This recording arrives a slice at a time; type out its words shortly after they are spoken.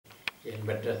என்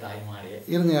பெற்ற தாய்மாரே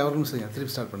இருங்க ஒரு நிமிஷம்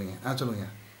திருப்பி ஸ்டார்ட் பண்ணுங்க. சொல்லுங்க.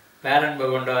 பேரன்பு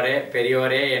கொண்டோரே,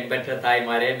 பெரியோரே, என் பெற்ற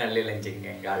தாய்மாரே,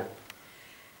 நல்லிளஞ்சிங்கங்கள்.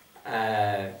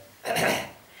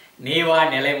 நீவா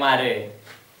நிலைமாறு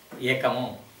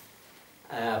இயக்கமும்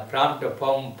ப்ராம்ப்ட்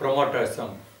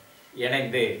ப்ரொமோட்டர்ஸும்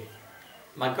இணைந்து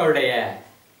மக்களுடைய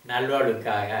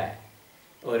நல்வாழ்வுக்காக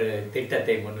ஒரு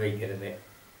திட்டத்தை முன்வைக்கிறது.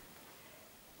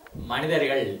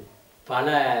 மனிதர்கள் பல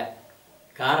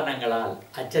காரணங்களால்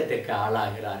அச்சத்திற்கு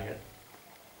ஆளாகிறார்கள்.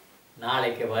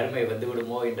 நாளைக்கு வறுமை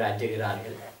வந்துவிடுமோ என்று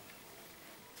அஞ்சுகிறார்கள்.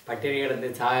 பட்டினி கிடந்து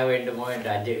சாக வேண்டுமோ என்று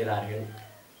அஞ்சுகிறார்கள்.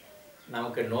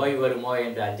 நமக்கு நோய் வருமோ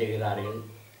என்று அஞ்சுகிறார்கள்.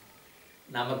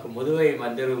 நமக்கு முதுமை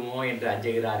வந்துடுமோ என்று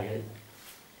அஞ்சுகிறார்கள்.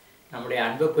 நம்முடைய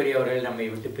அன்புக்குரியவர்கள் நம்மை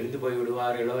விட்டு பிரிந்து போய்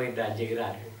விடுவார்களோ என்று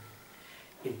அஞ்சுகிறார்கள்.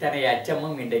 இத்தனை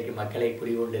அச்சமும் இன்றைக்கு மக்களை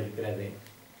குறிகொண்டிருக்கிறது.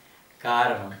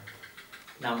 காரணம்,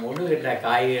 நாம் உண்ணுகின்ற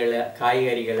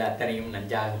காய்கறிகள் அத்தனையும்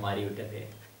நஞ்சாக மாறிவிட்டது.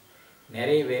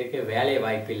 நிறைய பேருக்கு வேலை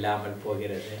வாய்ப்பு இல்லாமல்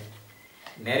போகிறது.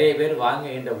 நிறைய பேர்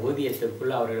வாங்குகின்ற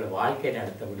ஊதியத்திற்குள் அவர்கள் வாழ்க்கை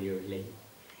நடத்த முடியவில்லை.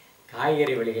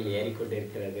 காய்கறி விலைகள்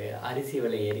ஏறிக்கொண்டிருக்கிறது, அரிசி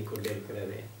விலை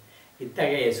ஏறிக்கொண்டிருக்கிறது.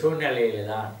 இத்தகைய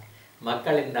சூழ்நிலையில்தான்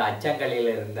மக்கள் இந்த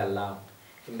அச்சங்களிலிருந்தெல்லாம்,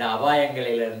 இந்த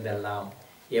அபாயங்களிலிருந்தெல்லாம்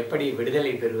எப்படி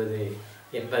விடுதலை பெறுவது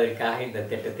என்பதற்காக இந்த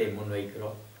திட்டத்தை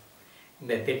முன்வைக்கிறோம்.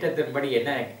 இந்த திட்டத்தின்படி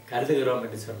என்ன கருதுகிறோம்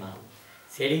என்று சொன்னால்,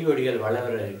 செடி கொடிகள்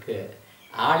வளர்வதற்கு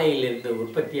ஆலையிலிருந்து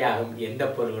உற்பத்தியாகும் எந்த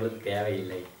பொருட்களும்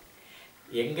தேவையில்லை.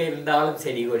 எங்கே இருந்தாலும்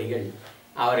செடி கொடிகள்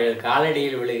அவர்கள்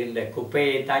காலடியில் விழுகின்ற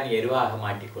குப்பையைத்தான் எருவாக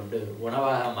மாற்றிக்கொண்டு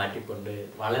உணவாக மாற்றிக்கொண்டு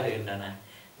வளர்கின்றன.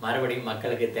 மறுபடியும்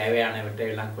மக்களுக்கு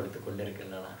தேவையானவற்றையெல்லாம் கொடுத்து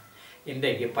கொண்டிருக்கின்றன.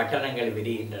 இன்றைக்கு பட்டணங்கள்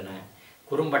விரிகின்றன.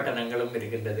 குறும்பட்டணங்களும்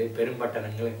இருக்கின்றது,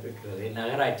 பெரும்பட்டணங்களும் இருக்கிறது,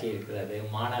 நகராட்சி இருக்கிறது,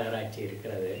 மாநகராட்சி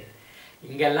இருக்கிறது.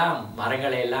 இங்கெல்லாம்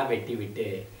மரங்களை எல்லாம் வெட்டிவிட்டு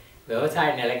விவசாய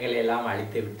நிலங்களை எல்லாம்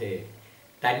அழித்துவிட்டு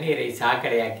தண்ணீரை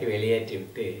சாக்கடையாக்கி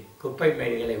வெளியேற்றிவிட்டு குப்பை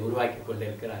மேடுகளை உருவாக்கி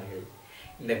கொண்டிருக்கிறார்கள்.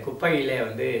 இந்த குப்பையிலே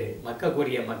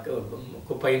மக்கக்கூடிய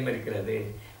குப்பையும் இருக்கிறது,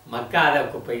 மக்காத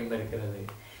குப்பையும் இருக்கிறது.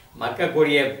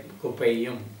 மக்கக்கூடிய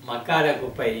குப்பையும் மக்காத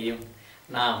குப்பையையும்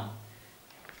நாம்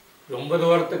ரொம்ப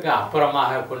தூரத்துக்கு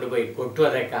அப்புறமாக கொண்டு போய்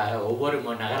கொட்டுவதற்காக ஒவ்வொரு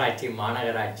நகராட்சியும்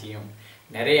மாநகராட்சியும்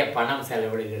நிறைய பணம்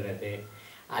செலவிடுகிறது.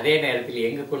 அதே நேரத்தில்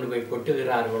எங்கு கொண்டு போய்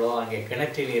கொட்டுகிறார்களோ அங்கே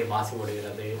கிணற்று நீர்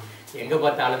மாசுபடுகிறது. எங்கே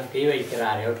பார்த்தாலும் தீ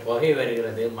வைக்கிறார்கள், புகை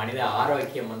வருகிறது, மனித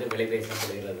ஆரோக்கியம் விலை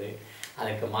பேசப்படுகிறது.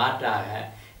 அதற்கு மாற்றாக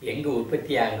எங்கு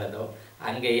உற்பத்தி ஆகிறதோ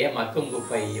அங்கேயே மக்கும்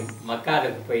குப்பையும் மக்காத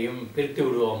குப்பையும் பிரித்து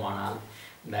விடுவோமானால்,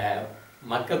 இந்த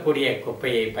மக்கக்கூடிய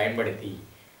குப்பையை பயன்படுத்தி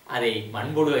அதை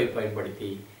மண்புழுவை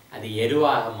பயன்படுத்தி அதை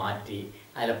எருவாக மாற்றி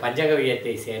அதில்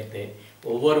பஞ்சகவியத்தை சேர்த்து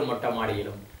ஒவ்வொரு மொட்டை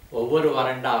மாடியிலும் ஒவ்வொரு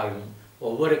வறண்டாவிலும்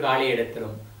ஒவ்வொரு காலி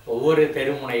இடத்திலும் ஒவ்வொரு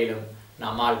தெருமுனையிலும்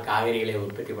நம்மால் காய்கறிகளை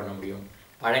உற்பத்தி பண்ண முடியும்,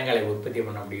 பழங்களை உற்பத்தி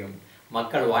பண்ண முடியும்.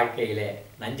 மக்கள் வாழ்க்கையிலே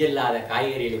நஞ்சில்லாத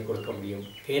காய்கறிகளை கொடுக்க முடியும்,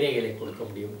 கீரைகளை கொடுக்க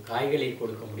முடியும், காய்களை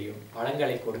கொடுக்க முடியும்,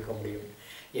 பழங்களை கொடுக்க முடியும்.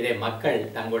 இதை மக்கள்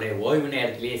தங்களுடைய ஓய்வு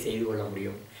நேரத்திலேயே செய்து கொள்ள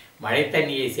முடியும். மழை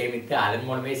தண்ணியை சேமித்து அதன்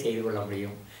மூலமே செய்து கொள்ள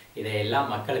முடியும்.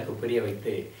 இதையெல்லாம் மக்களுக்கு புரிய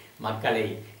வைத்து மக்களை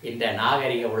இந்த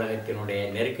நாகரிக உலகத்தினுடைய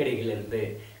நெருக்கடிகளிலிருந்து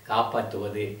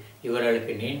காப்பாற்றுவது,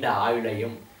 இவர்களுக்கு நீண்ட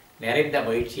ஆயுளையும் நிறைந்த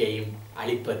மகிழ்ச்சியையும்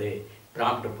அளிப்பது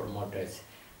ப்ராம்ப்ட் ப்ரொமோட்டர்ஸ்.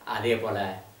 அதே போல்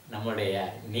நம்முடைய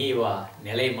நீவா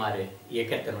நிலைமாறு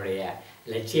இயக்கத்தினுடைய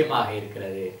லட்சியமாக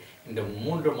இருக்கிறது. இந்த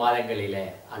 3 மாதங்களிலே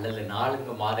அல்லது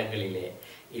 4 மாதங்களிலே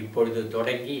இப்பொழுது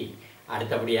தொடங்கி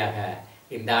அடுத்தபடியாக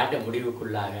இந்த ஆண்டு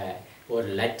முடிவுக்குள்ளாக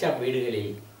 1,00,000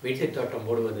 வீடுகளில் வீட்டு தோட்டம்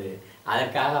போடுவது,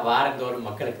 அதற்காக வாரந்தோறும்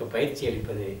மக்களுக்கு பயிற்சி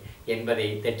அளிப்பது என்பதை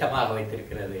திட்டமாக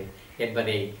வைத்திருக்கிறது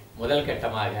என்பதை முதல்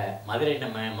கட்டமாக மதுரை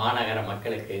மாநகர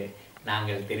மக்களுக்கு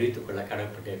நாங்கள் தெரிவித்துக்கொள்ள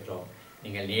கடமைப்பட்டிருக்கிறோம்.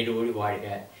 நீங்கள் நீடூழி வாழ்க,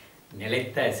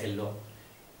 நிலைத்த செல்வம்,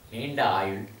 நீண்ட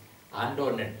ஆயுள்,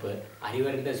 ஆண்டோர் நட்பு,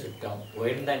 அறிவறிந்த சுற்றம்,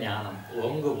 உயர்ந்த ஞானம்,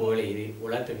 ஓங்கு புகழ் இது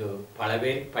உலகத்துக்கு பல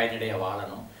பேர் பயனடைய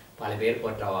வாழணும், பல பேர்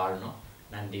போற்ற வாழணும்.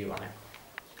 நன்றி, வணக்கம்.